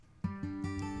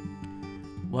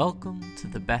Welcome to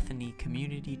the Bethany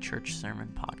Community Church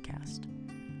Sermon Podcast.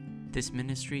 This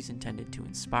ministry is intended to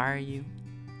inspire you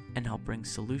and help bring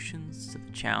solutions to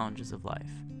the challenges of life.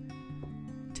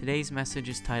 Today's message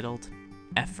is titled,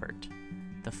 Effort,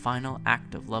 the Final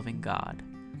Act of Loving God,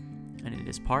 and it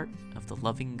is part of the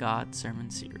Loving God Sermon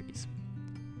Series.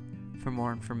 For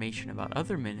more information about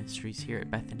other ministries here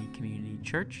at Bethany Community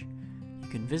Church, you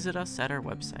can visit us at our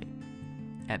website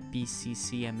at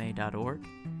bccma.org,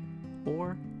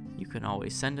 or you can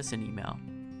always send us an email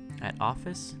at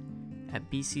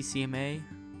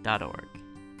office@bccma.org.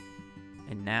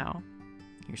 And now,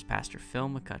 here's Pastor Phil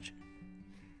McCutcheon.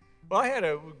 Well, I had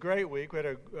a great week. We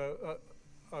had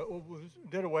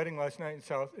did a wedding last night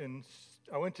I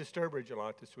went to Sturbridge a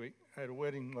lot this week. I had a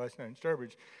wedding last night in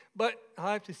Sturbridge. But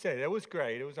I have to say, that was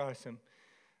great. It was awesome.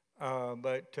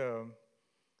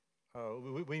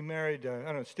 We married, I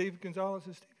don't know, Steve Gonzalez.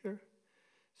 Is Steve here?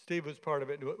 Steve was part of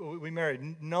it. We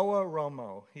married Noah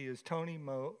Romo. He is Tony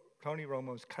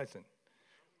Romo's cousin.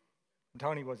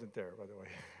 Tony wasn't there, by the way.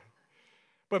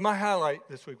 But my highlight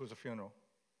this week was a funeral,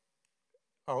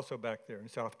 also back there in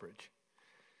Southbridge.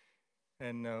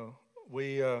 And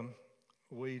we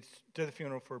did the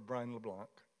funeral for Brian LeBlanc.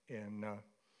 And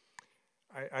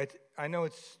I know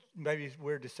it's maybe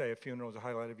weird to say a funeral is a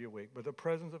highlight of your week, but the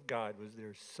presence of God was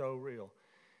there so real.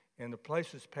 And the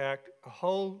place was packed. The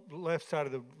whole left side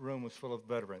of the room was full of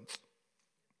veterans.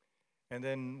 And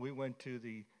then we went to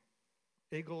the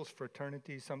Eagles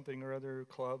Fraternity something or other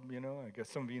club, I guess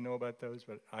some of you know about those,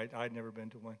 but I'd never been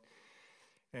to one.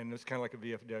 And it was kind of like a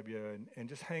VFW, and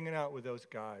just hanging out with those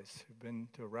guys who've been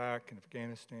to Iraq and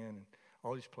Afghanistan and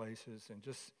all these places, and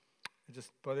they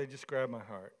just grabbed my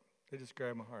heart. They just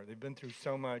grabbed my heart. They've been through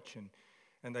so much, and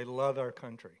they love our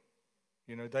country.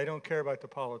 They don't care about the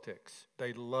politics.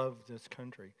 They love this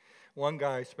country. One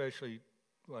guy especially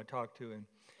who I talked to, and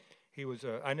he was,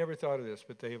 I never thought of this,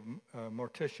 but they have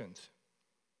morticians.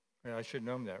 I should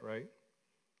know that, right?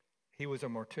 He was a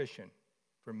mortician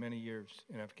for many years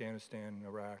in Afghanistan and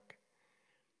Iraq.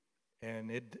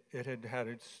 And it had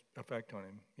its effect on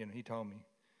him. He told me.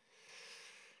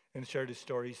 And shared his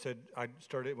story. He said,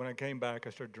 when I came back,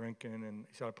 I started drinking, and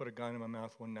he said, I put a gun in my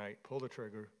mouth one night, pulled the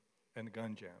trigger, and the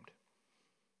gun jammed.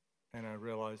 And I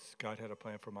realized God had a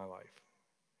plan for my life.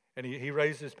 And he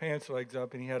raised his pants legs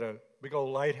up, and he had a big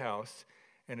old lighthouse,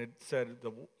 and it said,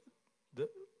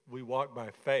 we walk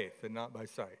by faith and not by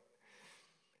sight.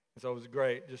 And so it was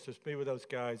great just to be with those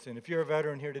guys. And if you're a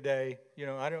veteran here today,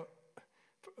 I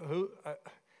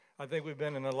think we've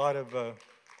been in a lot of,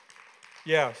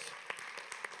 yes.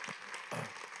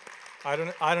 I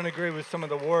don't agree with some of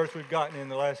the wars we've gotten in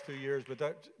the last few years, but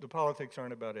the politics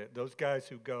aren't about it. Those guys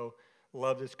who go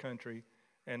love this country,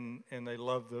 and they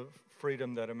love the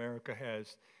freedom that America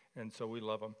has, and so we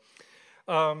love them.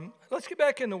 Let's get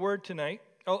back in the Word tonight.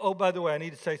 Oh, by the way, I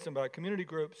need to say something about community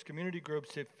groups. Community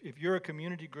groups, if you're a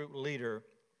community group leader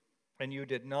and you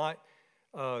did not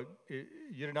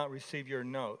receive your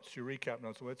notes, your recap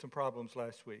notes, we had some problems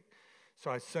last week. So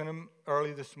I sent them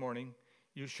early this morning.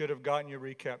 You should have gotten your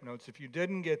recap notes. If you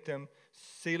didn't get them,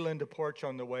 see Linda Porch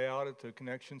on the way out at the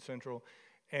Connection Central.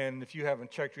 And if you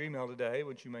haven't checked your email today,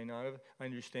 which you may not have, I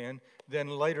understand, then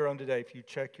later on today, if you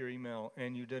check your email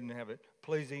and you didn't have it,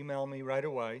 please email me right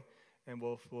away, and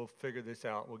we'll figure this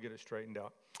out. We'll get it straightened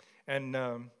out. And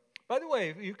by the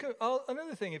way,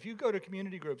 another thing, if you go to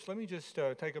community groups, let me just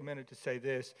take a minute to say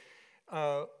this.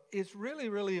 It's really,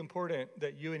 really important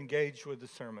that you engage with the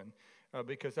sermon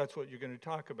because that's what you're going to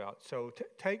talk about. So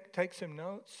take some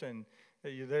notes, and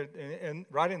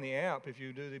right in the app, if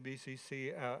you do the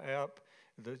BCC app,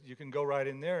 you can go right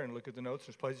in there and look at the notes.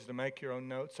 There's places to make your own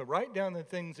notes. So write down the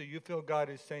things that you feel God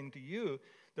is saying to you,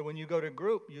 that when you go to a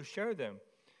group, you share them.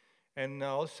 And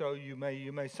also,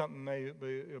 something may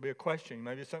be a question.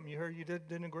 Maybe something you heard you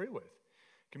didn't agree with.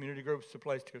 Community groups is a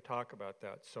place to talk about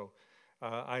that. So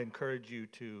I encourage you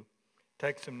to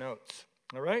take some notes.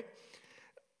 All right?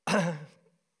 I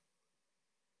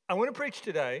want to preach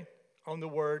today on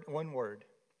one word,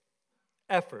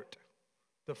 effort,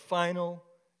 the final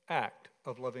act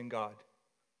of loving God.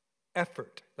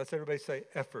 Effort. Let's everybody say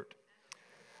effort.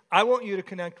 I want you to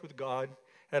connect with God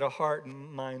at a heart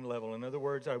and mind level. In other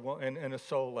words, and a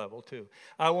soul level too.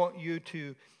 I want you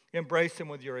to embrace Him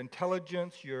with your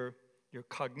intelligence, your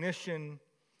cognition,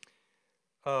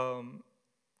 and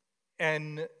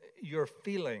your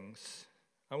feelings.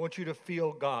 I want you to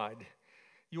feel God.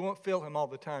 You won't feel Him all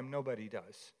the time. Nobody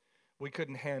does. We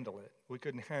couldn't handle it. We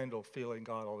couldn't handle feeling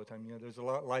God all the time.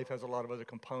 Life has a lot of other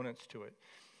components to it.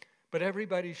 But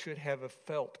everybody should have a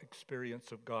felt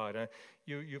experience of God.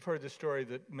 You've heard the story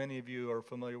that many of you are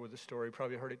familiar with the story,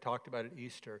 probably heard it talked about at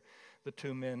Easter. The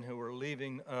two men who were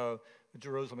leaving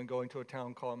Jerusalem and going to a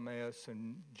town called Emmaus,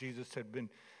 and Jesus had been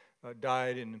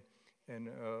died and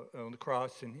on the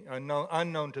cross, and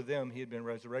unknown to them, he had been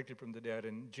resurrected from the dead,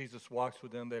 and Jesus walks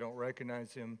with them. They don't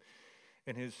recognize him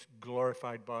in his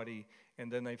glorified body,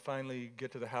 and then they finally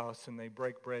get to the house, and they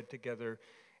break bread together,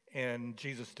 and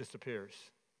Jesus disappears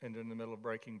in the middle of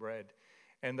breaking bread.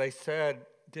 And they said,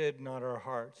 "Did not our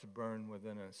hearts burn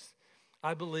within us?"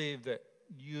 I believe that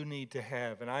you need to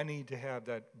have, and I need to have,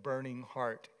 that burning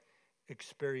heart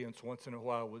experience once in a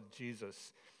while with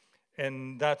Jesus.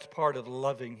 And that's part of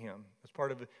loving him. It's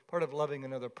part of loving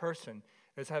another person,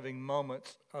 is having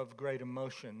moments of great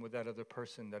emotion with that other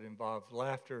person that involve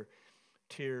laughter,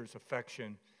 tears,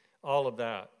 affection, all of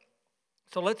that.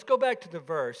 So let's go back to the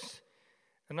verse.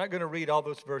 I'm not going to read all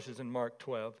those verses in Mark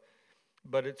 12,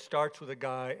 but it starts with a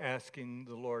guy asking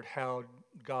the Lord,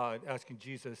 asking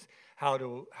Jesus,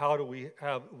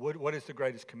 what is the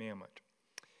greatest commandment?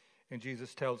 And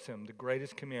Jesus tells him, the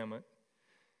greatest commandment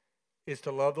is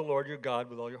to love the Lord your God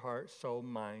with all your heart, soul,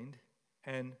 mind,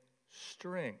 and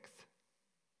strength.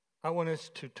 I want us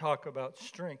to talk about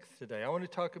strength today. I want to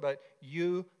talk about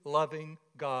you loving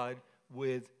God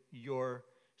with your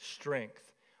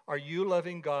strength. Are you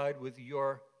loving God with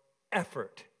your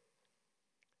effort?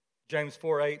 James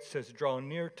 4:8 says, draw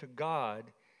near to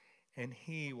God, and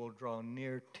he will draw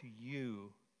near to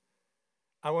you.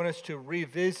 I want us to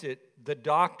revisit the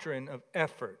doctrine of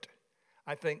effort.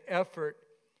 I think effort,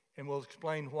 and we'll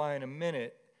explain why in a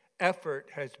minute, effort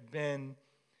has been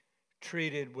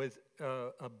treated with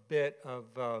a bit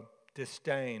of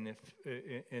disdain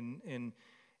in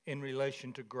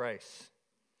relation to grace.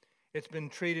 It's been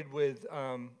treated with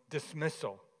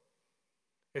dismissal.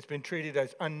 It's been treated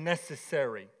as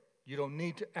unnecessary. You don't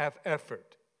need to have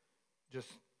effort.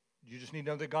 You just need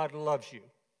to know that God loves you.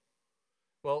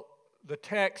 Well, the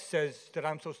text says that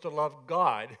I'm supposed to love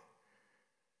God.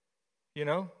 You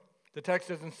know? The text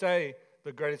doesn't say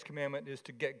the greatest commandment is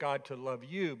to get God to love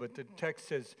you, but the text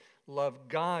says love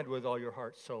God with all your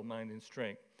heart, soul, mind, and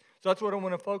strength. So that's what I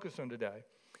want to focus on today.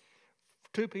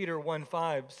 2 Peter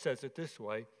 1:5 says it this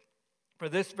way, for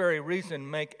this very reason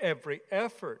make every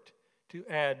effort to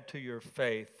add to your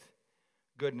faith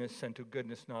goodness, and to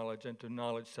goodness knowledge, and to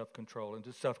knowledge self-control, and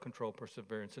to self-control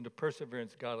perseverance, and to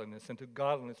perseverance godliness, and to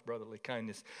godliness brotherly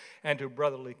kindness, and to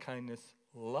brotherly kindness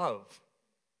love.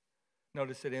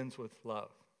 Notice it ends with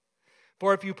love.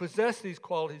 For if you possess these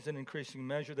qualities in increasing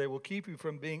measure, they will keep you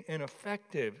from being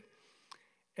ineffective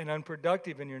and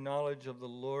unproductive in your knowledge of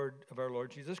our Lord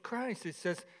Jesus Christ. It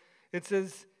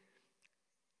says,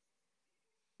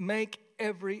 make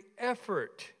every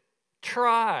effort,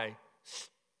 try,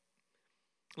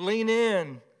 lean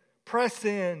in, press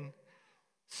in,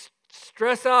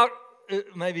 stress out,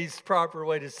 maybe is the proper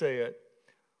way to say it.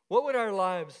 What would our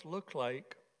lives look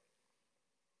like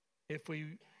if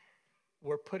we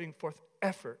were putting forth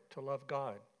effort to love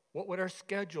God? What would our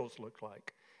schedules look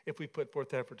like if we put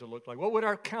forth effort to look like? What would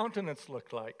our countenance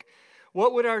look like?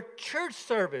 What would our church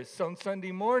service on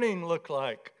Sunday morning look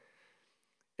like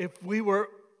if we were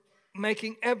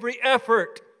making every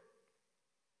effort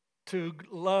to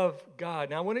love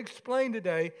God? Now, I want to explain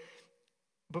today,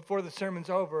 before the sermon's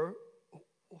over,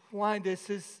 why this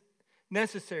is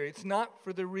necessary. It's not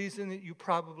for the reason that you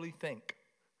probably think.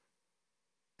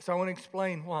 So I want to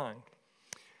explain why.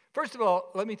 First of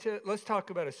all, let's talk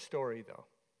about a story, though,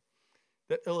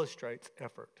 that illustrates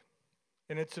effort.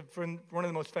 And it's from one of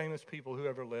the most famous people who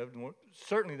ever lived, and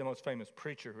certainly the most famous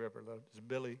preacher who ever lived, is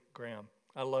Billy Graham.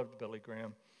 I loved Billy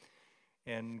Graham.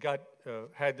 And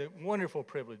had the wonderful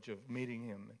privilege of meeting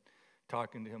him and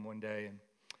talking to him one day. And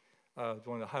it was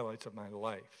one of the highlights of my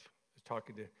life.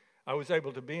 I was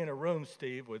able to be in a room,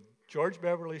 Steve, with George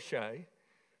Beverly Shea,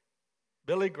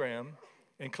 Billy Graham,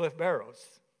 and Cliff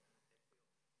Barrows,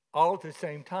 all at the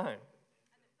same time.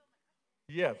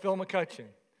 Yeah, Phil McCutcheon.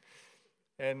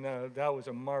 And that was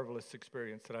a marvelous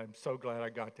experience, and I'm so glad I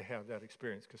got to have that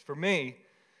experience. Because for me,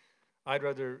 I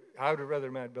would have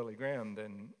rather met Billy Graham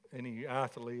than any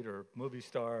athlete or movie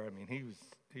star. I mean,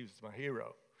 he was my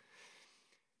hero.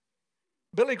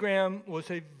 Billy Graham was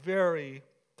a very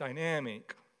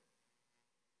dynamic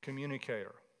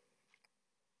communicator.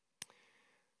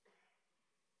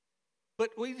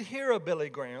 But we hear of Billy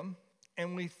Graham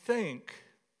and we think,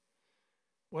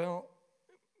 well,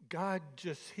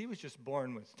 he was just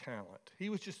born with talent. He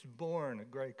was just born a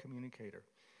great communicator.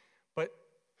 But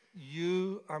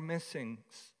you are missing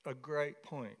a great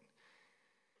point.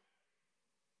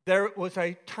 There was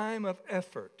a time of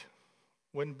effort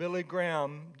when Billy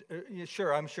Graham,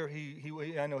 sure, I'm sure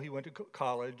I know he went to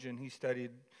college and he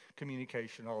studied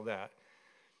communication, all that.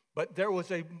 But there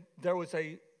was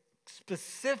a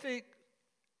specific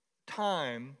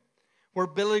time where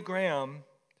Billy Graham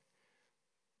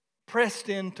pressed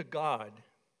into God,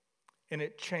 and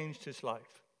it changed his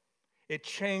life. It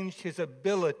changed his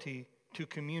ability to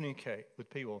communicate with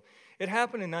people. It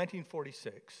happened in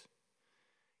 1946.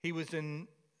 He was in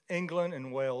England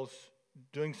and Wales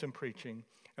doing some preaching,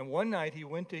 and one night he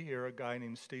went to hear a guy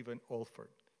named Stephen Olford.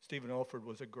 Stephen Olford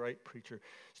was a great preacher.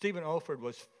 Stephen Olford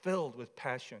was filled with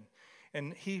passion,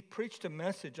 and he preached a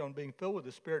message on being filled with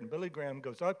the Spirit, and Billy Graham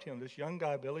goes up to him, this young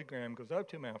guy, Billy Graham, goes up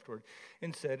to him afterward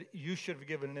and said, "You should have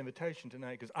given an invitation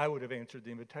tonight because I would have answered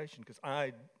the invitation because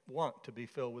I want to be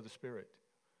filled with the Spirit."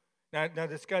 Now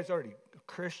this guy's already a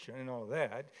Christian and all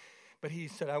that, but he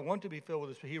said, "I want to be filled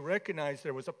with the Spirit." He recognized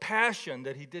there was a passion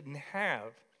that he didn't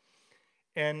have.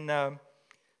 And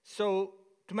so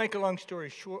to make a long story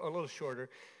short, a little shorter,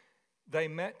 they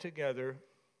met together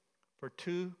for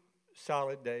 2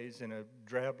 solid days in a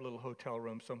drab little hotel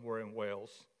room somewhere in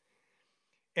Wales.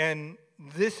 And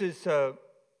this is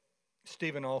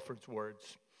Stephen Olford's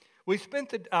words. "We spent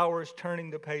the hours turning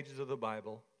the pages of the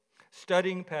Bible,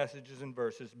 studying passages and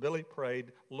verses. Billy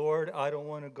prayed, 'Lord, I don't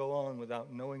want to go on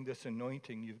without knowing this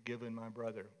anointing you've given my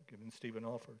brother,'" given Stephen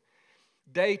Olford.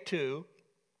 Day 2,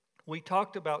 we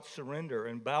talked about surrender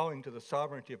and bowing to the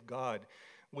sovereignty of God.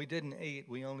 We didn't eat,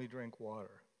 we only drank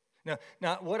water. Now,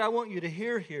 what I want you to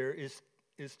hear here is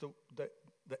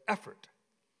the effort.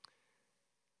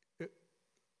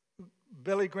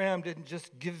 Billy Graham didn't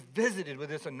just visited with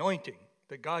this anointing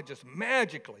that God just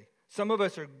magically. Some of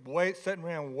us are sitting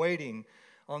around waiting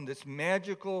on this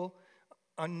magical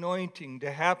anointing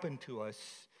to happen to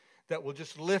us that will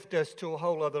just lift us to a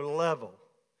whole other level.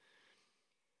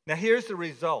 Now, here's the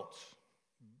results.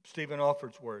 Stephen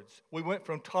Olford's words. "We went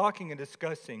from talking and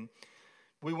discussing,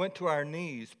 we went to our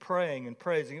knees, praying and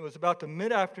praising. It was about the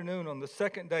mid-afternoon on the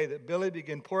second day that Billy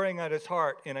began pouring out his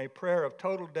heart in a prayer of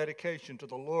total dedication to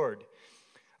the Lord.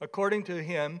 According to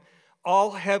him,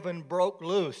 all heaven broke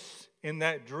loose in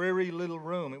that dreary little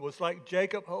room. It was like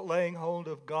Jacob laying hold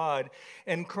of God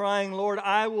and crying, 'Lord,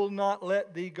 I will not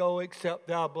let thee go except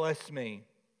thou bless me.'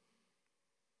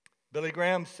 Billy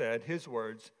Graham said, his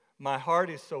words, 'My heart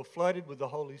is so flooded with the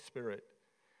Holy Spirit.'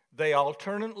 They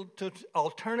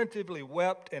alternatively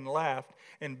wept and laughed,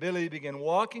 and Billy began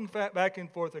walking back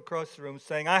and forth across the room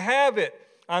saying, 'I have it.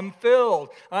 I'm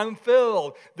filled. I'm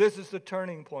filled. This is the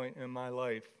turning point in my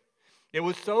life.' It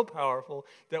was so powerful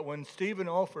that when Stephen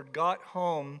Olford got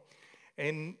home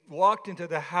and walked into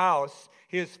the house,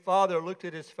 his father looked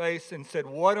at his face and said,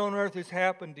 'What on earth has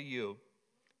happened to you?'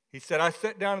 He said, 'I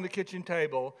sat down at the kitchen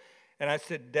table and I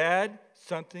said, Dad,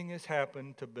 something has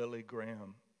happened to Billy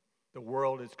Graham. The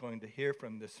world is going to hear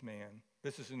from this man.'"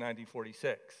 This is in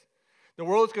 1946. "The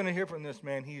world is going to hear from this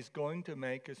man. He's going to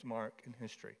make his mark in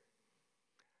history."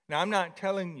 Now, I'm not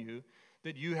telling you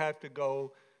that you have to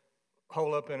go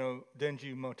hole up in a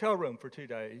dingy motel room for 2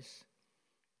 days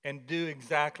and do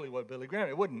exactly what Billy Graham.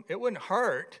 It wouldn't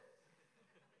hurt.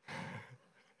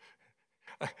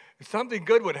 Something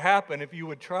good would happen if you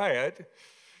would try it.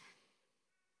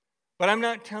 But I'm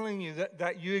not telling you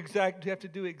that you have to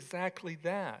do exactly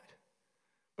that.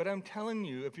 But I'm telling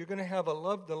you, if you're going to have the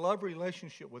love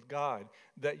relationship with God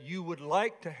that you would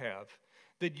like to have,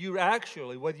 that you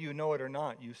actually, whether you know it or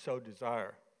not, you so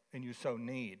desire and you so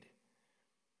need,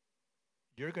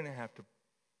 you're going to have to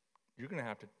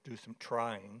do some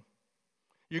trying.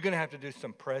 You're going to have to do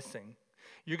some pressing.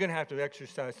 You're going to have to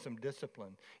exercise some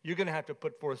discipline. You're going to have to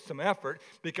put forth some effort,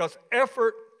 because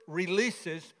effort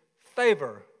releases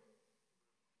favor.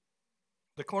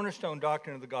 The cornerstone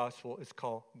doctrine of the gospel is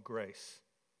called grace.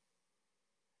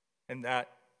 And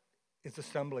that is a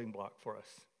stumbling block for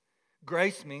us.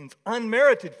 Grace means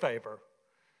unmerited favor.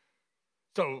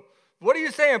 So, what are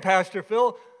you saying, Pastor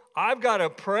Phil? I've got to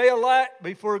pray a lot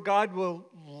before God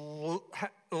will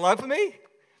love me?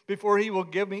 Before he will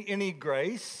give me any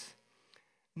grace?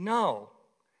 No.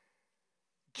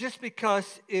 Just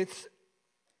because it's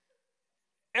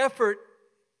effort,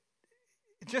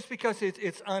 just because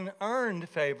it's unearned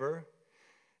favor,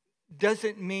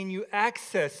 doesn't mean you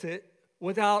access it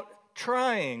without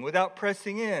trying, without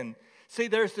pressing in. See,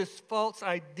 there's this false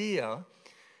idea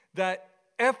that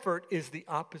effort is the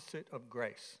opposite of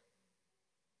grace.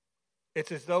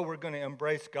 It's as though we're going to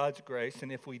embrace God's grace,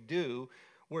 and if we do,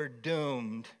 we're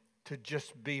doomed to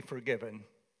just be forgiven,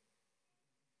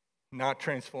 not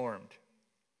transformed.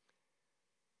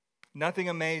 Nothing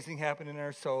amazing happened in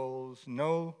our souls,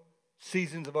 no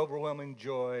seasons of overwhelming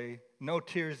joy, no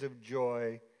tears of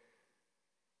joy.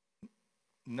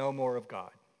 no more of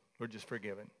God. We're just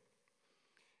forgiven.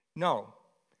 No.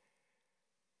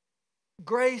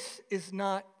 Grace is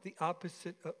not the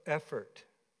opposite of effort.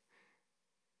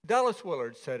 Dallas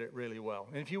Willard said it really well.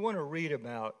 And if you want to read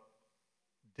about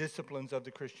disciplines of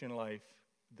the Christian life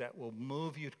that will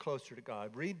move you closer to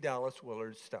God, read Dallas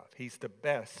Willard's stuff. He's the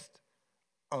best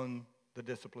on the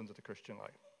disciplines of the Christian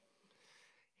life.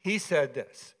 He said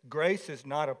this: grace is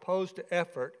not opposed to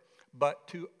effort, but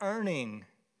to earning.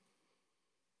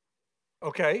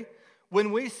 Okay?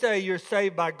 When we say you're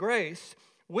saved by grace,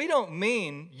 we don't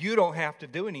mean you don't have to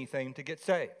do anything to get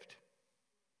saved.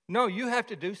 No, you have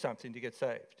to do something to get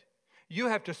saved. You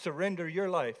have to surrender your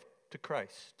life to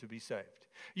Christ to be saved.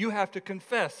 You have to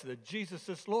confess that Jesus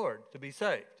is Lord to be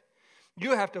saved.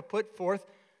 You have to put forth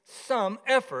some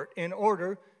effort in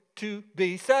order to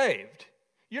be saved.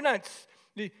 You're not,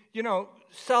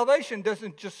 salvation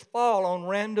doesn't just fall on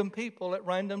random people at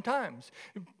random times.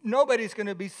 Nobody's going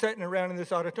to be sitting around in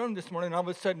this auditorium this morning and all of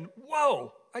a sudden,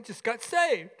 whoa, I just got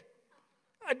saved.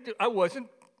 I wasn't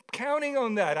counting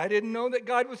on that. I didn't know that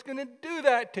God was going to do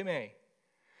that to me.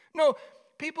 No,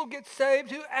 people get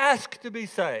saved who ask to be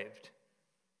saved.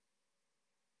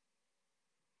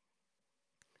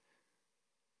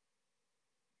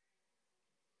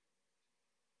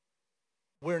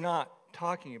 We're not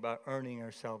talking about earning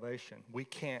our salvation. We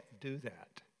can't do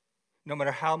that. No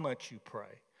matter how much you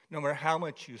pray, no matter how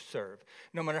much you serve,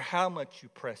 no matter how much you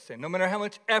press in, no matter how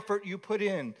much effort you put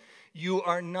in, you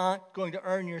are not going to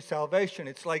earn your salvation.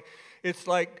 It's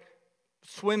like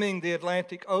swimming the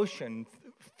Atlantic Ocean.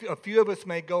 A few of us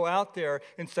may go out there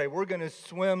and say, we're going to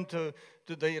swim to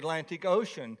the Atlantic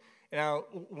Ocean. Now,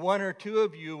 one or two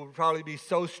of you would probably be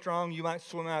so strong you might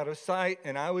swim out of sight,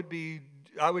 and I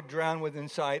would drown within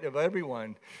sight of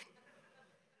everyone.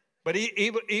 But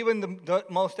even the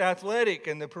most athletic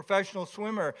and the professional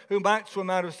swimmer who might swim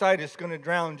out of sight is going to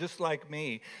drown just like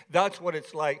me. That's what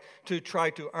it's like to try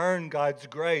to earn God's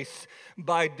grace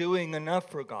by doing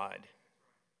enough for God.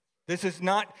 This is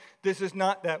not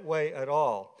that way at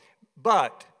all.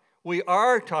 But we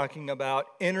are talking about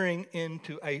entering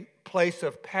into a place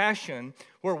of passion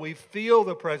where we feel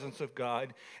the presence of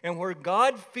God and where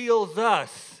God feels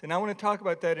us. And I want to talk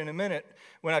about that in a minute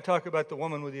when I talk about the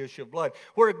woman with the issue of blood.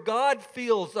 Where God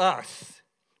feels us.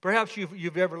 Perhaps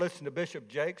you've ever listened to Bishop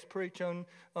Jakes preach on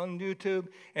YouTube,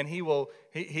 and he will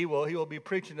be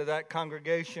preaching to that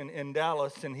congregation in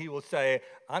Dallas, and he will say,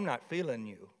 I'm not feeling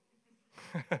you.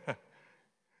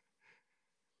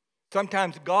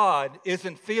 Sometimes God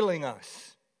isn't feeling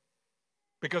us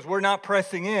because we're not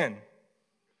pressing in.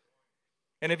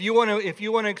 And if you want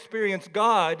to experience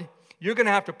God, you're going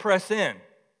to have to press in.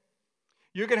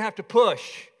 You're going to have to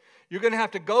push. You're going to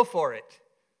have to go for it.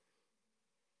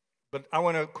 But I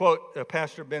want to quote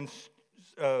Pastor Ben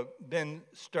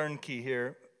Sternke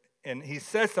here, and he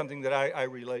says something that I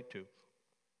relate to.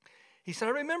 He said,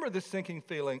 I remember this sinking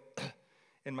feeling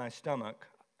in my stomach.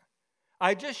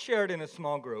 I just shared in a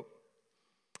small group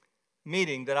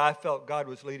meeting that I felt God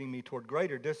was leading me toward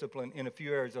greater discipline in a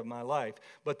few areas of my life.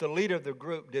 But the leader of the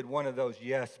group did one of those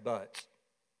yes buts.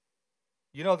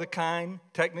 You know the kind,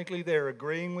 technically they're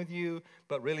agreeing with you,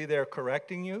 but really they're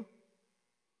correcting you?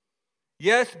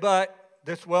 Yes, but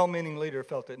this well-meaning leader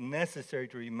felt it necessary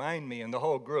to remind me and the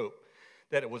whole group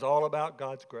that it was all about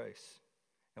God's grace.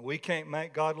 And we can't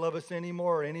make God love us any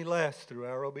more or any less through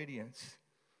our obedience.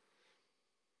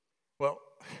 Well,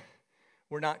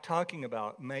 we're not talking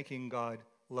about making God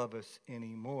love us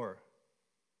anymore.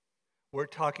 We're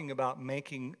talking about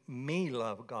making me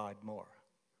love God more.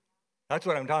 That's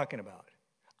what I'm talking about.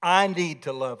 I need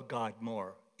to love God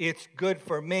more. It's good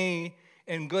for me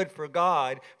and good for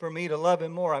God for me to love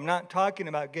Him more. I'm not talking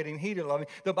about getting He to love me.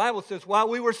 The Bible says, while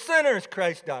we were sinners,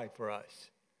 Christ died for us.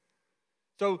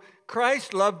 So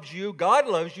Christ loves you, God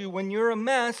loves you when you're a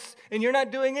mess and you're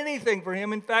not doing anything for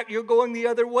Him. In fact, you're going the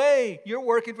other way. You're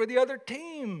working for the other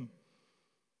team.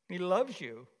 He loves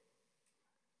you.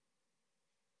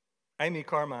 Amy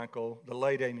Carmichael, the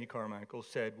late Amy Carmichael,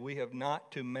 said, we have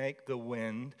not to make the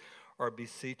wind or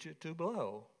beseech it to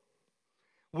blow.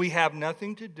 We have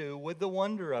nothing to do with the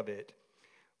wonder of it.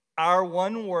 Our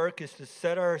one work is to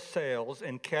set our sails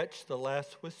and catch the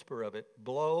last whisper of it.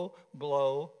 Blow,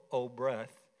 blow, O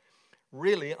breath.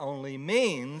 Really only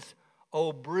means,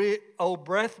 O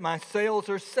breath, my sails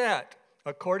are set.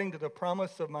 According to the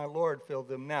promise of my Lord, fill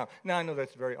them now. Now, I know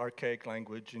that's very archaic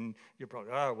language, and you're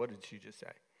probably, what did she just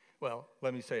say? Well,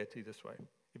 let me say it to you this way.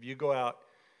 If you go out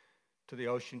to the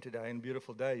ocean today, and a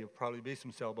beautiful day, you'll probably be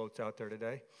some sailboats out there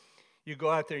today. You go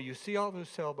out there, you see all those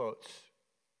sailboats.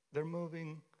 They're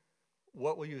moving,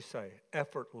 what will you say?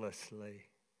 Effortlessly.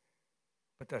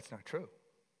 But that's not true.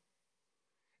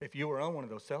 If you were on one of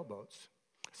those sailboats,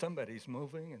 somebody's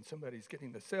moving and somebody's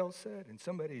getting the sails set and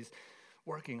somebody's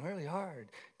working really hard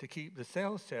to keep the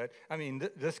sails set. I mean,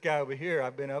 this guy over here,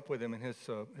 I've been up with him in his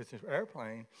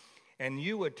airplane, and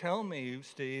you would tell me,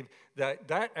 Steve,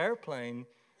 that airplane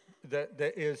that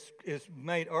is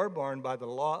made airborne by the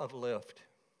law of lift,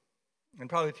 and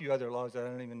probably a few other laws that I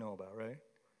don't even know about, right?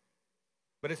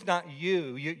 But it's not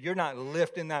you. You're not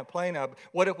lifting that plane up.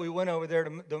 What if we went over there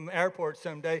to the airport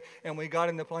someday and we got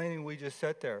in the plane and we just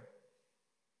sat there?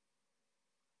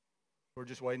 We're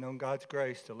just waiting on God's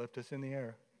grace to lift us in the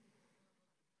air.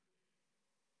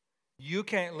 You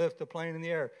can't lift the plane in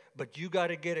the air, but you got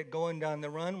to get it going down the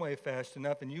runway fast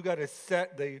enough, and you got to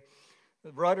set the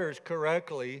rudders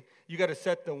correctly. You got to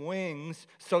set the wings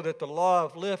so that the law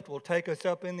of lift will take us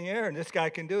up in the air. And this guy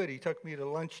can do it. He took me to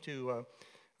lunch to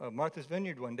Martha's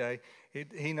Vineyard one day.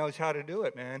 He knows how to do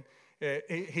it, man.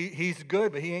 He's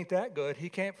good, but he ain't that good. He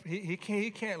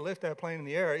can't lift that plane in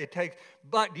the air.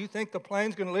 But do you think the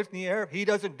plane's going to lift in the air if he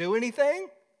doesn't do anything?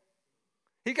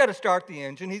 He got to start the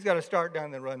engine. He's got to start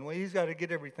down the runway. He's got to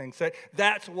get everything set.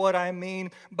 That's what I mean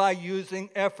by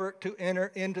using effort to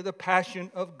enter into the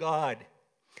passion of God.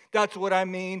 That's what I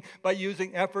mean by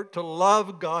using effort to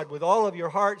love God with all of your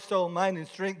heart, soul, mind, and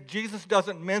strength. Jesus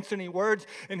doesn't mince any words,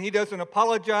 and he doesn't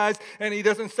apologize, and he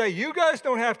doesn't say, you guys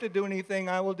don't have to do anything,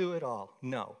 I will do it all.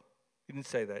 No, he didn't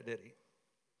say that, did he?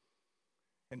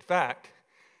 In fact,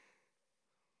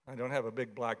 I don't have a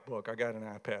big black book. I got an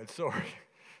iPad, sorry.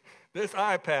 This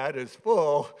iPad is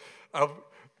full of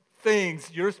things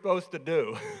you're supposed to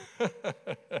do.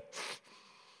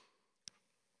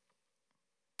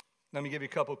 Let me give you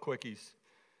a couple quickies.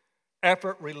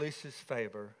 Effort releases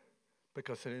favor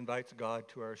because it invites God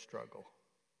to our struggle.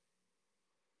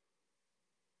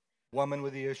 Woman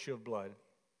with the issue of blood.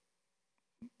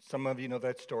 Some of you know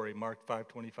that story, Mark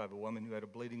 5:25, a woman who had a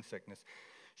bleeding sickness.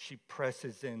 She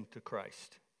presses into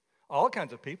Christ. All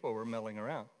kinds of people were milling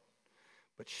around,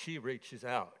 but she reaches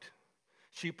out.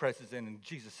 She presses in, and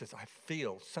Jesus says, I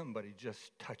feel somebody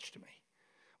just touched me.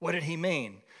 What did he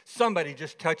mean? Somebody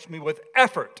just touched me with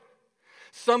effort.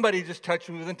 Somebody just touched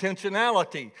me with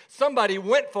intentionality. Somebody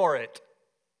went for it.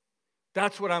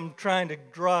 That's what I'm trying to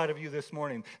draw out of you this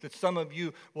morning, that some of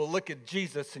you will look at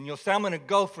Jesus and you'll say, I'm going to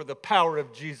go for the power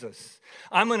of Jesus.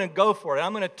 I'm going to go for it.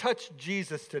 I'm going to touch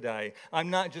Jesus today. I'm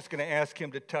not just going to ask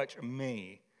him to touch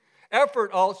me.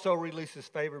 Effort also releases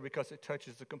favor because it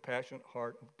touches the compassionate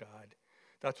heart of God.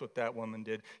 That's what that woman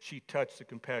did. She touched the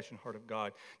compassionate heart of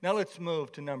God. Now let's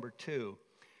move to number 2.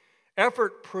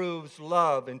 Effort proves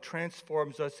love and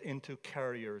transforms us into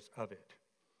carriers of it.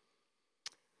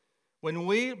 When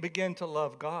we begin to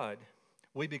love God,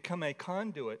 we become a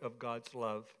conduit of God's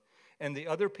love, and the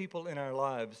other people in our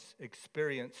lives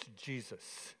experience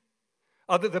Jesus.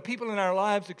 The people in our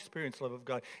lives experience love of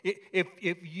God.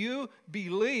 If you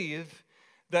believe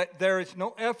that there is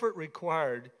no effort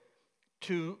required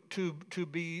to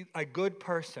be a good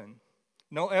person,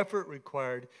 no effort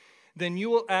required, then you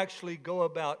will actually go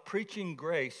about preaching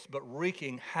grace but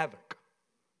wreaking havoc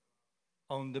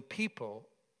on the people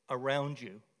around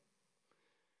you.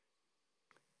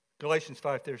 Galatians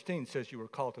 5:13 says you were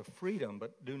called to freedom,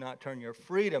 but do not turn your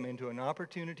freedom into an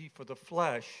opportunity for the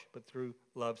flesh, but through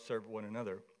love serve one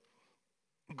another.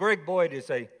 Greg Boyd is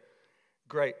a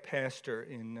great pastor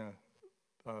in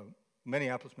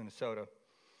Minneapolis, Minnesota,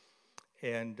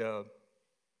 and a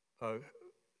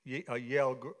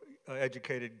Yale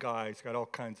educated guy. He's got all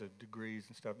kinds of degrees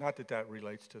and stuff. Not that that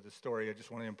relates to the story. I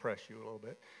just want to impress you a little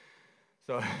bit.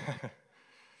 So,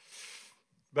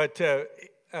 but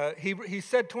he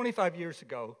said 25 years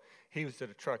ago he was at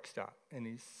a truck stop, and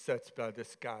he sits by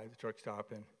this guy at the truck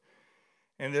stop,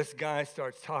 and this guy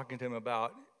starts talking to him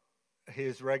about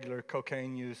his regular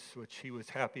cocaine use, which he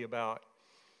was happy about,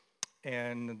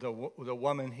 and the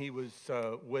woman he was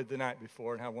with the night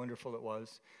before, and how wonderful it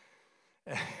was.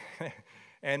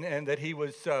 and that he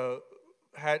was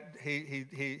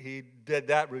he did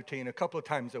that routine a couple of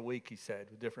times a week, he said,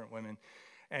 with different women.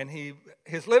 And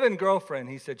his living girlfriend,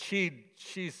 he said, she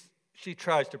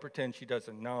tries to pretend she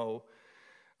doesn't know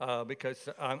because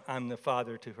I'm the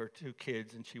father to her 2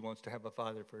 kids, and she wants to have a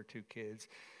father for her 2 kids.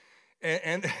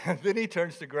 And then he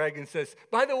turns to Greg and says,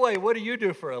 by the way, what do you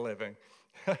do for a living?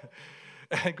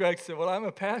 And Greg said, well, I'm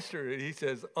a pastor. And he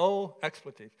says, oh,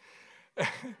 expletive.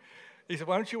 He said,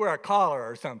 why don't you wear a collar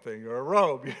or something, or a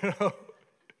robe, you know?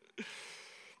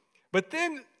 But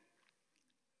then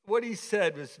what he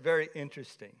said was very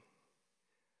interesting.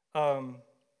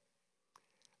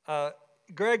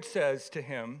 Greg says to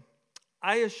him,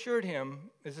 I assured him,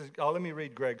 let me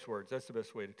read Greg's words. That's the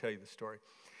best way to tell you the story.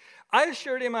 I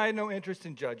assured him I had no interest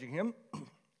in judging him.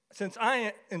 since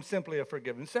I am simply a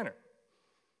forgiven sinner.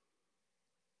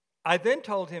 I then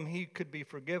told him he could be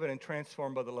forgiven and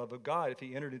transformed by the love of God if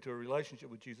he entered into a relationship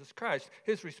with Jesus Christ.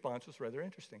 His response was rather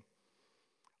interesting.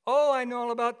 Oh, I know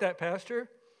all about that, Pastor.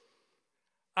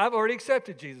 I've already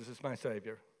accepted Jesus as my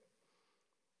Savior.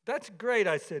 That's great,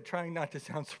 I said, trying not to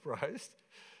sound surprised.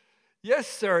 Yes,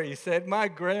 sir, he said. My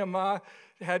grandma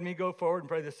had me go forward and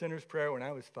pray the sinner's prayer when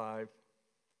I was 5.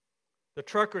 The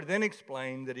trucker then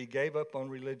explained that he gave up on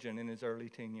religion in his early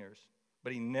teen years,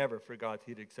 but he never forgot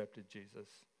he'd accepted Jesus.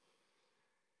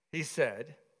 He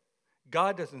said,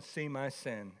 God doesn't see my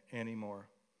sin anymore.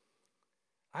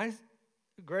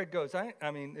 Greg goes,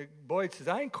 Boyd says,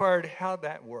 I inquired how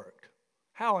that worked.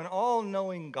 How an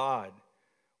all-knowing God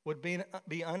would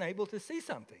be unable to see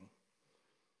something.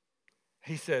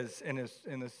 He says in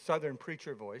a southern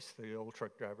preacher voice, the old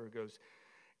truck driver goes,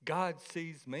 God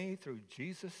sees me through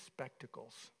Jesus'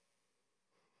 spectacles.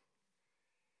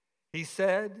 He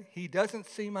said he doesn't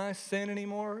see my sin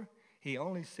anymore. He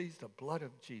only sees the blood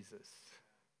of Jesus.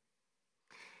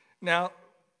 Now,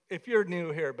 if you're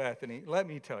new here at Bethany, let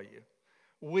me tell you,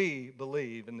 we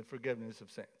believe in the forgiveness of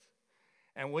sins.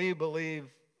 And we believe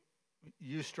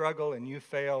you struggle and you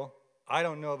fail. I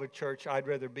don't know of a church I'd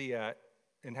rather be at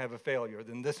and have a failure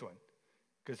than this one,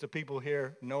 because the people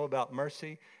here know about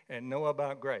mercy and know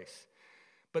about grace.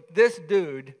 But this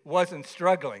dude wasn't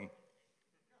struggling.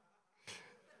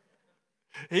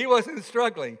 He wasn't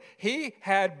struggling. He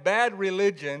had bad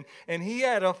religion, and he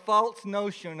had a false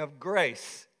notion of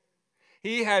grace.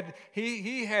 He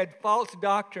had false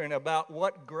doctrine about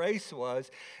what grace was,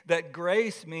 that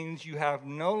grace means you have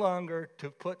no longer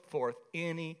to put forth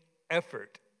any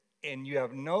effort, and you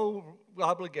have no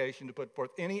obligation to put forth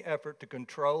any effort to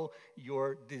control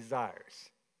your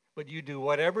desires. But you do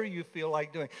whatever you feel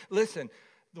like doing. Listen,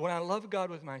 when I love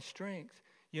God with my strength,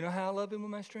 you know how I love him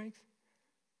with my strength?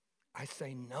 I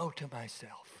say no to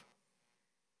myself.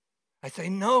 I say,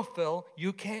 no, Phil,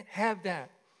 you can't have that.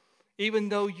 Even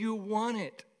though you want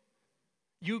it,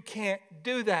 you can't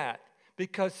do that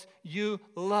because you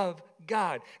love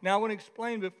God. Now, I want to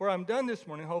explain before I'm done this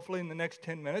morning, hopefully in the next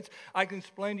 10 minutes, I can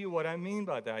explain to you what I mean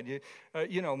by that.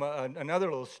 Another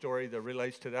little story that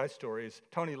relates to that story is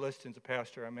Tony Liston's a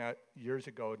pastor I met years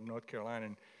ago in North Carolina.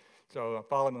 And so I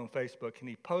follow him on Facebook, and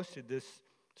he posted this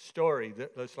story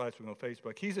this last week on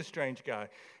Facebook. He's a strange guy.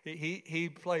 He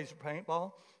plays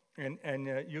paintball, and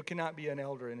you cannot be an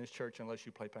elder in his church unless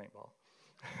you play paintball.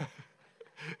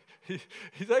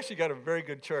 He's actually got a very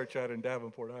good church out in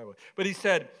Davenport, Iowa. But he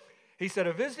said,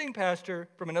 a visiting pastor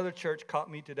from another church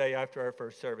caught me today after our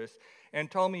first service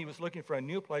and told me he was looking for a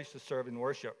new place to serve in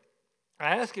worship.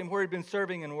 I asked him where he'd been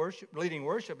serving in worship, leading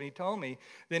worship, and he told me.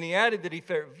 Then he added that he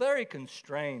felt very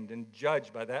constrained and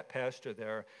judged by that pastor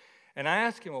there. And I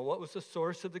asked him, well, what was the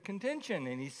source of the contention?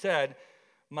 And he said,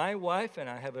 my wife and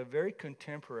I have a very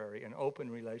contemporary and open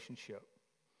relationship.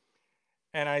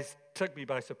 And it took me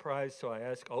by surprise, so I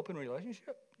asked, open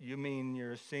relationship? You mean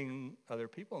you're seeing other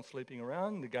people and sleeping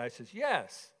around? And the guy says,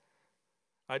 yes.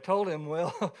 I told him,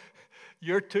 well,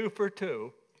 you're 2 for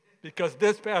 2, because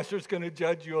this pastor's going to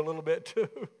judge you a little bit too.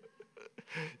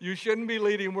 You shouldn't be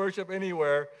leading worship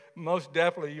anywhere. Most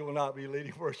definitely you will not be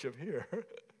leading worship here.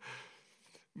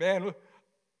 Man,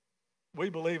 we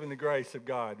believe in the grace of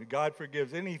God. God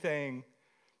forgives anything,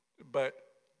 but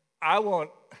I want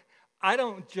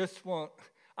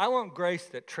grace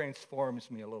that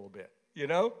transforms me a little bit, you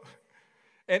know?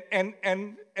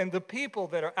 And the people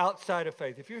that are outside of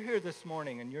faith, if you're here this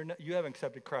morning and you haven't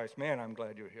accepted Christ, man, I'm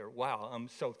glad you're here. Wow, I'm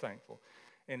so thankful.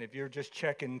 And if you're just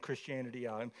checking Christianity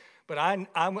out, but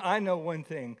I know one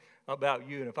thing about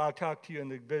you, and if I talk to you in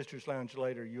the visitors lounge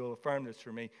later, you'll affirm this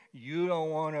for me. You don't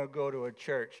want to go to a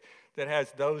church that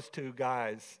has those 2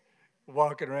 guys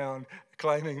walking around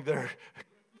claiming they're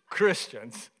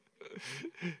Christians,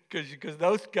 because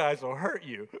those guys will hurt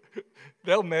you.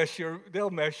 They'll mess your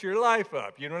life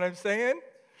up. You know what I'm saying?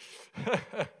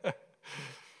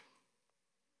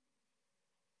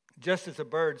 Just as a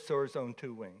bird soars on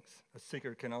 2 wings, a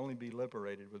seeker can only be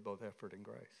liberated with both effort and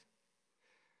grace.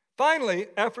 Finally,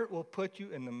 effort will put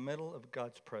you in the middle of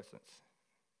God's presence.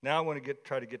 Now I want to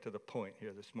try to get to the point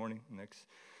here this morning, the next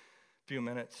few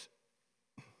minutes.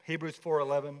 Hebrews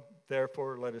 4:11,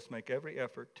 therefore let us make every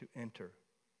effort to enter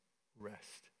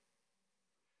rest.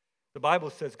 The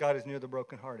Bible says God is near the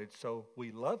brokenhearted, so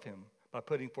we love him by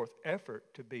putting forth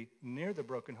effort to be near the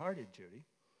brokenhearted, Judy.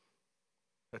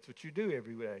 That's what you do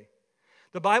every day.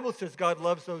 The Bible says God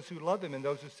loves those who love him, and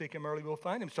those who seek him early will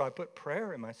find him, so I put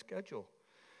prayer in my schedule.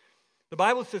 The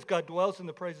Bible says God dwells in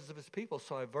the praises of his people,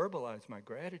 so I verbalize my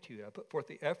gratitude. I put forth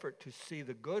the effort to see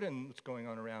the good in what's going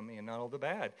on around me and not all the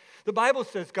bad. The Bible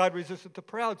says God resisteth the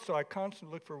proud, so I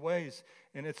constantly look for ways,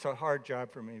 and it's a hard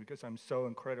job for me because I'm so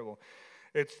incredible.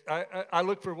 I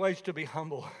look for ways to be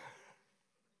humble.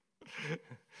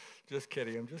 Just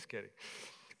kidding, I'm just kidding.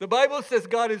 The Bible says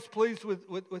God is pleased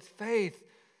with faith,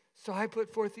 so I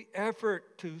put forth the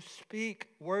effort to speak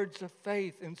words of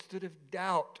faith instead of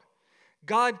doubt.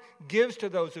 God gives to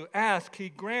those who ask. He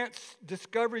grants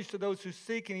discoveries to those who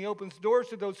seek, and he opens doors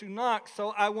to those who knock.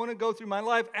 So I want to go through my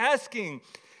life asking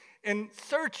and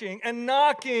searching and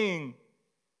knocking.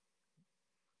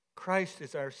 Christ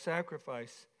is our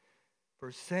sacrifice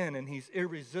for sin, and he's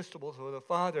irresistible to the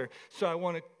Father. So I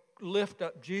want to lift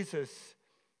up Jesus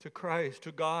to Christ,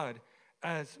 to God,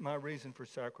 as my reason for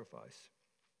sacrifice.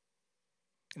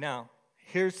 Now,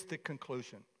 here's the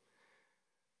conclusion.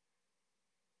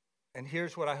 And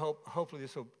here's what I hope, hopefully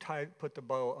this will put the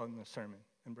bow on the sermon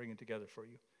and bring it together for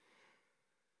you.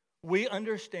 We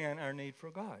understand our need for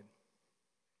God,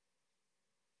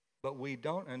 but we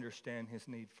don't understand his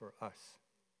need for us.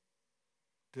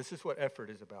 This is what effort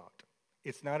is about.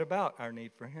 It's not about our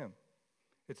need for him.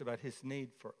 It's about his need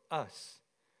for us.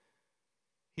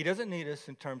 He doesn't need us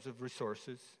in terms of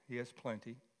resources. He has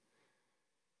plenty.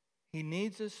 He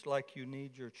needs us like you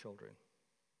need your children.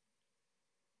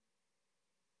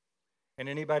 And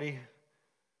anybody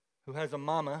who has a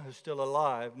mama who's still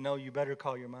alive, know you better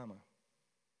call your mama.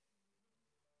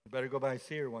 You better go by and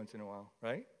see her once in a while,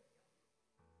 right?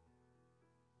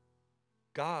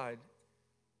 God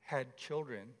had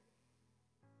children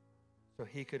so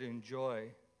he could enjoy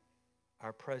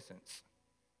our presence.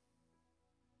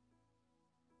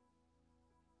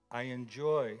 I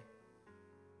enjoy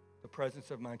the presence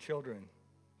of my children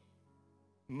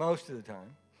most of the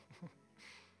time.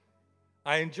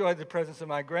 I enjoy the presence of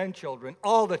my grandchildren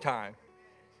all the time.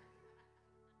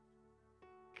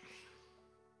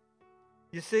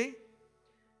 You see,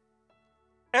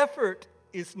 effort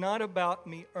is not about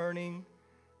me earning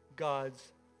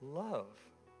God's love,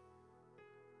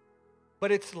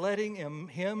 but it's letting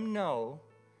him know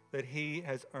that he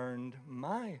has earned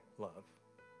my love.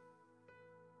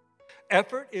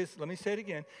 Effort is, let me say it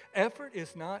again, effort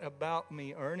is not about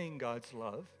me earning God's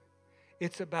love.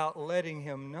 It's about letting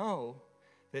him know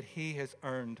that he has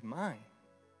earned mine.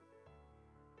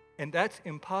 And that's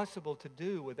impossible to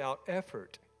do without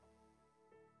effort.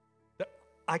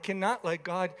 I cannot let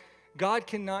God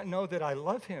cannot know that I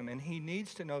love him, and he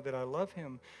needs to know that I love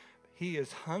him. He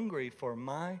is hungry for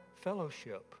my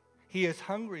fellowship. He is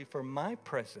hungry for my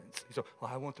presence. So,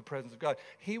 I want the presence of God.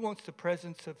 He wants the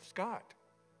presence of Scott,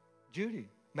 Judy,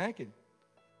 Megan,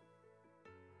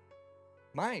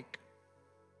 Mike.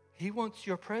 He wants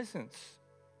your presence.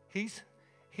 He's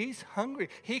hungry.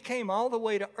 He came all the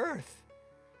way to earth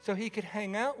so he could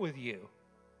hang out with you,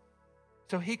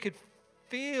 so he could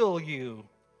feel you.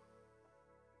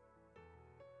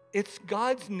 It's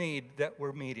God's need that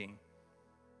we're meeting.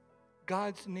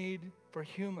 God's need for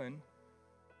human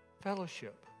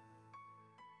fellowship.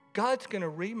 God's going to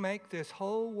remake this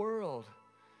whole world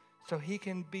so he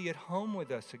can be at home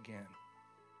with us again.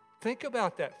 Think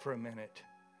about that for a minute.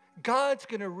 God's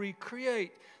going to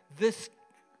recreate this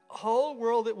whole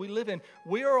world that we live in.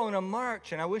 We are on a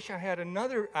march, and I wish I had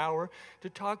another hour to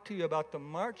talk to you about the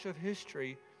march of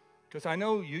history, because I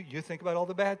know you think about all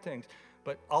the bad things,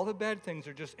 but all the bad things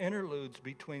are just interludes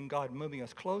between God moving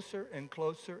us closer and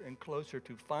closer and closer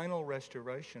to final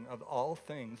restoration of all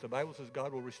things. The Bible says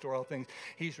God will restore all things.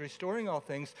 He's restoring all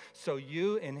things so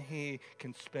you and he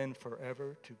can spend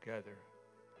forever together,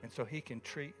 and so he can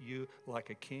treat you like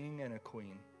a king and a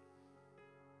queen.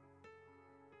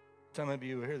 Some of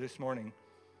you here this morning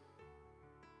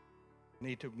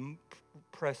need to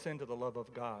press into the love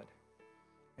of God.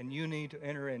 And you need to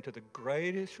enter into the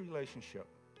greatest relationship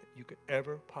that you could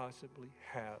ever possibly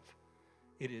have.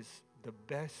 It is the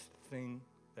best thing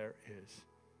there is.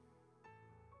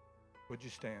 Would you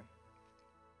stand?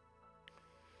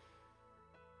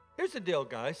 Here's the deal,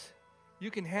 guys.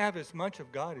 You can have as much of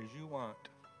God as you want.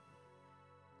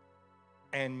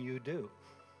 And you do.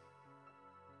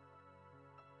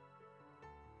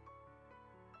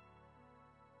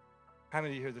 How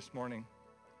many of you here this morning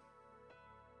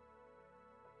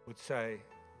would say,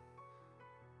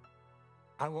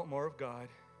 I want more of God,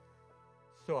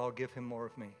 so I'll give him more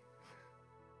of me.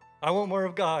 I want more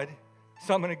of God,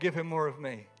 so I'm going to give him more of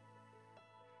me.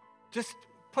 Just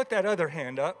put that other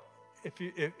hand up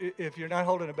if you're not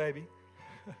holding a baby.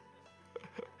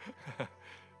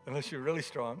 Unless you're really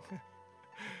strong.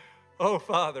 Oh,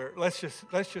 Father, let's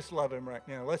just love him right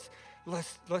now.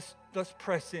 let's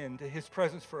press into his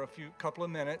presence for a couple of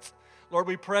minutes. Lord,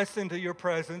 we press into your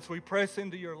presence. We press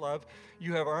into your love.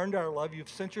 You have earned our love. You've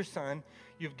sent your son.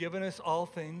 You've given us all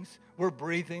things. We're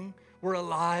breathing. We're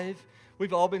alive.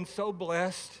 We've all been so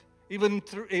blessed. Even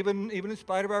in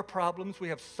spite of our problems, we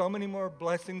have so many more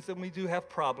blessings than we do have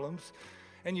problems.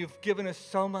 And you've given us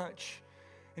so much.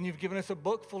 And you've given us a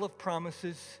book full of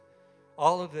promises.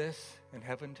 All of this in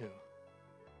heaven too.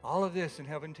 All of this in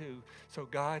heaven too. So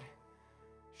God,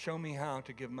 show me how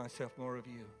to give myself more of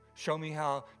you. Show me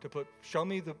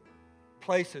the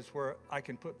places where I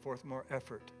can put forth more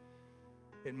effort.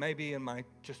 It may be in my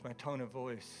tone of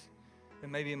voice. It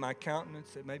may be in my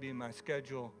countenance. It may be in my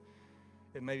schedule.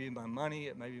 It may be my money.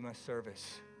 It may be my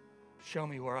service. Show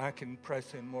me where I can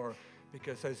press in more.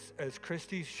 Because as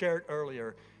Christy shared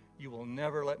earlier, you will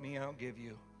never let me outgive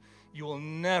you. You will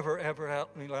never, ever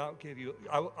outgive you.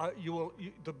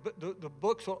 The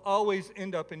books will always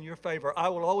end up in your favor. I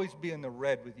will always be in the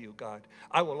red with you, God.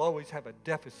 I will always have a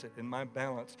deficit in my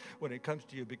balance when it comes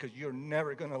to you because you're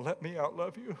never going to let me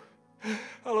outlove you.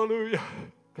 Hallelujah.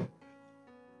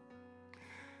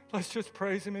 Let's just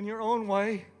praise him in your own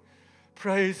way.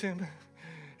 Praise him.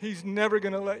 He's never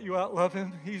going to let you outlove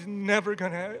him. He's never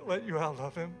going to let you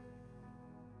outlove him.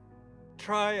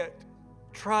 Try it.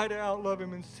 Try to outlove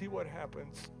him and see what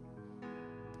happens.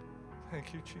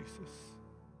 Thank you, Jesus.